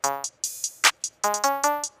What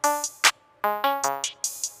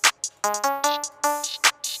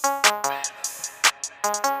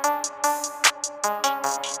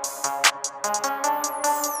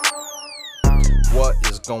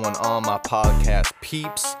is going on, my podcast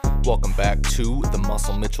peeps? Welcome back to the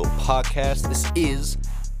Muscle Mitchell podcast. This is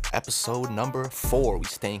episode number 4. We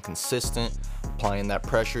staying consistent, applying that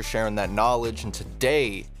pressure, sharing that knowledge, and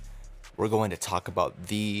today we're going to talk about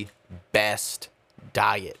the best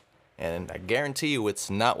diet. And I guarantee you it's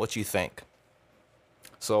not what you think.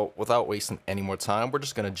 So without wasting any more time, we're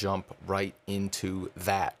just going to jump right into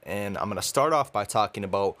that. And I'm going to start off by talking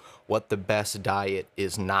about what the best diet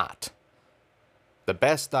is not. The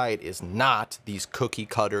best diet is not these cookie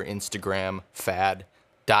cutter Instagram fad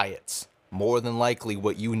diets. More than likely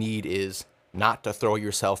what you need is not to throw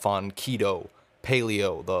yourself on keto,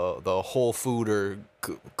 paleo, the whole food or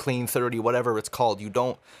clean 30, whatever it's called. You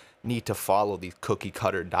don't need to follow these cookie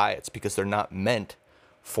cutter diets because they're not meant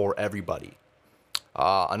for everybody.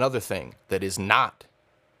 Another thing that is not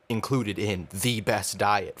included in the best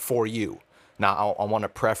diet for you. Now, I want to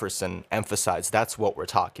preface and emphasize that's what we're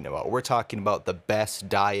talking about. We're talking about the best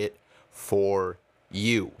diet for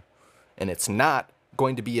you. And it's not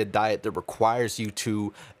going to be a diet that requires you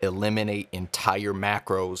to eliminate entire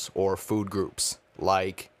macros or food groups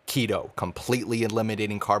like keto. Completely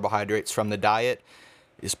eliminating carbohydrates from the diet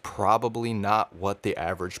is probably not what the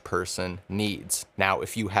average person needs. Now,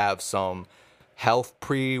 if you have some health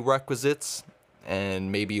prerequisites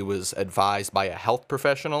and maybe it was advised by a health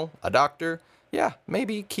professional, a doctor, yeah,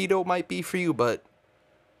 maybe keto might be for you, but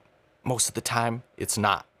most of the time it's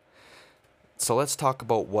not. So let's talk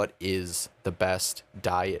about what is the best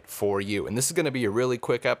diet for you. And this is going to be a really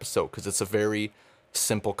quick episode because it's a very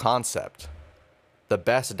simple concept. The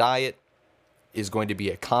best diet is going to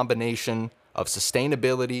be a combination of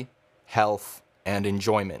sustainability, health, and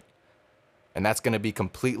enjoyment. And that's going to be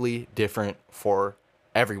completely different for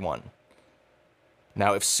everyone.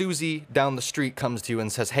 Now, if Susie down the street comes to you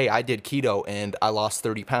and says, hey, I did keto and I lost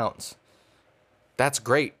 30 pounds, that's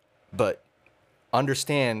great. But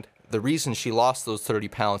understand the reason she lost those 30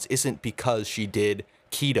 pounds isn't because she did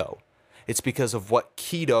keto. It's because of what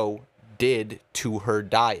keto did to her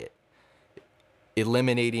diet.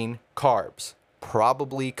 Eliminating carbs,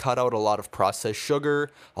 probably cut out a lot of processed sugar,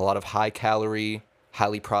 a lot of high calorie,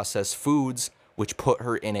 highly processed foods, which put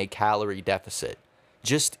her in a calorie deficit.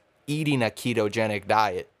 Just eating a ketogenic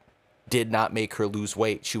diet did not make her lose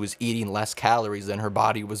weight. She was eating less calories than her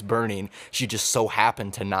body was burning. She just so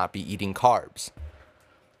happened to not be eating carbs.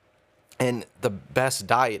 And the best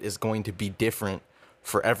diet is going to be different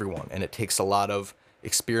for everyone. And it takes a lot of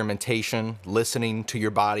experimentation, listening to your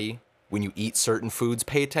body. When you eat certain foods,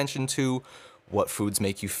 pay attention to what foods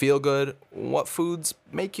make you feel good, what foods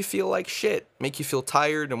make you feel like shit, make you feel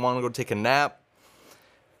tired and want to go take a nap,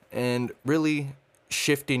 and really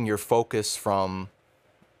shifting your focus from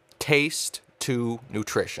taste to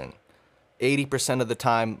nutrition. 80% of the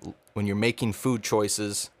time when you're making food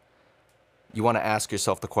choices, you want to ask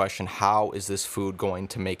yourself the question, how is this food going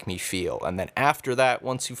to make me feel? And then after that,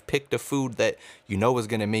 once you've picked a food that you know is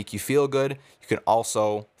going to make you feel good, you can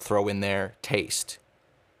also throw in there taste.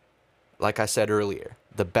 Like I said earlier,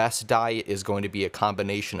 the best diet is going to be a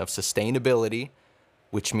combination of sustainability,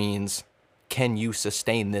 which means can you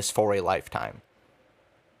sustain this for a lifetime?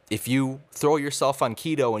 If you throw yourself on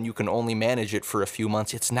keto and you can only manage it for a few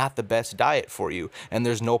months, it's not the best diet for you, and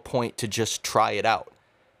there's no point to just try it out.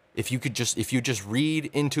 If you just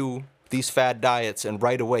read into these fad diets and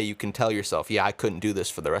right away you can tell yourself, yeah, I couldn't do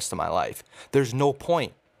this for the rest of my life. There's no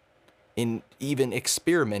point in even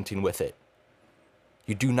experimenting with it.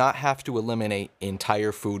 You do not have to eliminate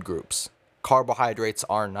entire food groups. Carbohydrates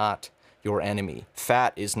are not your enemy.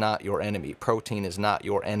 Fat is not your enemy. Protein is not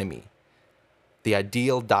your enemy. The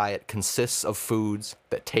ideal diet consists of foods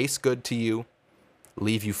that taste good to you,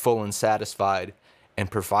 leave you full and satisfied,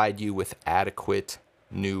 and provide you with adequate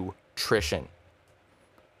nutrition.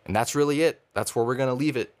 And that's really it. That's where we're going to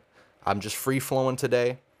leave it. I'm just free flowing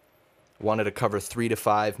today. Wanted to cover 3 to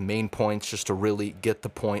 5 main points just to really get the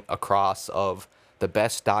point across of the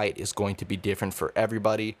best diet is going to be different for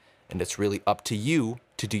everybody, and it's really up to you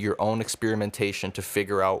to do your own experimentation to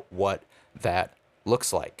figure out what that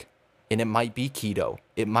looks like. And it might be keto,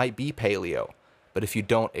 it might be paleo, but if you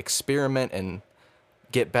don't experiment and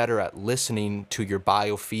get better at listening to your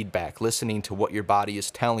biofeedback, listening to what your body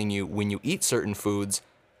is telling you when you eat certain foods,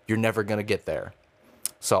 you're never going to get there.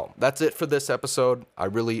 So that's it for this episode. I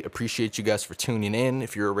really appreciate you guys for tuning in.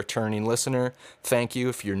 If you're a returning listener, thank you.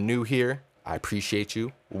 If you're new here, I appreciate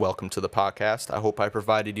you. Welcome to the podcast. I hope I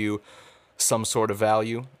provided you some sort of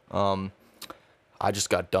value. I just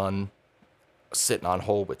got done sitting on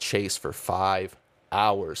hold with Chase for 5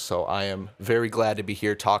 hours. So I am very glad to be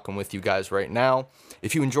here talking with you guys right now.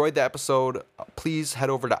 If you enjoyed the episode, please head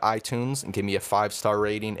over to iTunes and give me a 5-star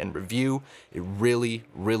rating and review. It really,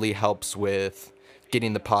 really helps with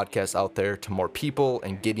getting the podcast out there to more people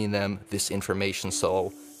and getting them this information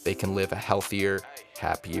so they can live a healthier,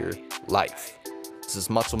 happier life. This is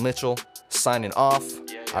Muscle Mitchell signing off.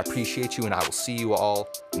 I appreciate you, and I will see you all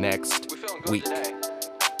next week.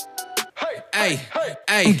 Hey,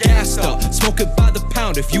 I'm gassed up, smoke it by the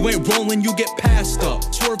pound. If you ain't rolling, you get passed up.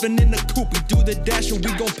 Swerving in the coupe, we do the dash and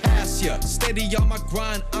we gon' pass ya. Steady on my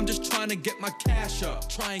grind, I'm just trying to get my cash up.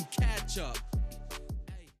 Try and catch up.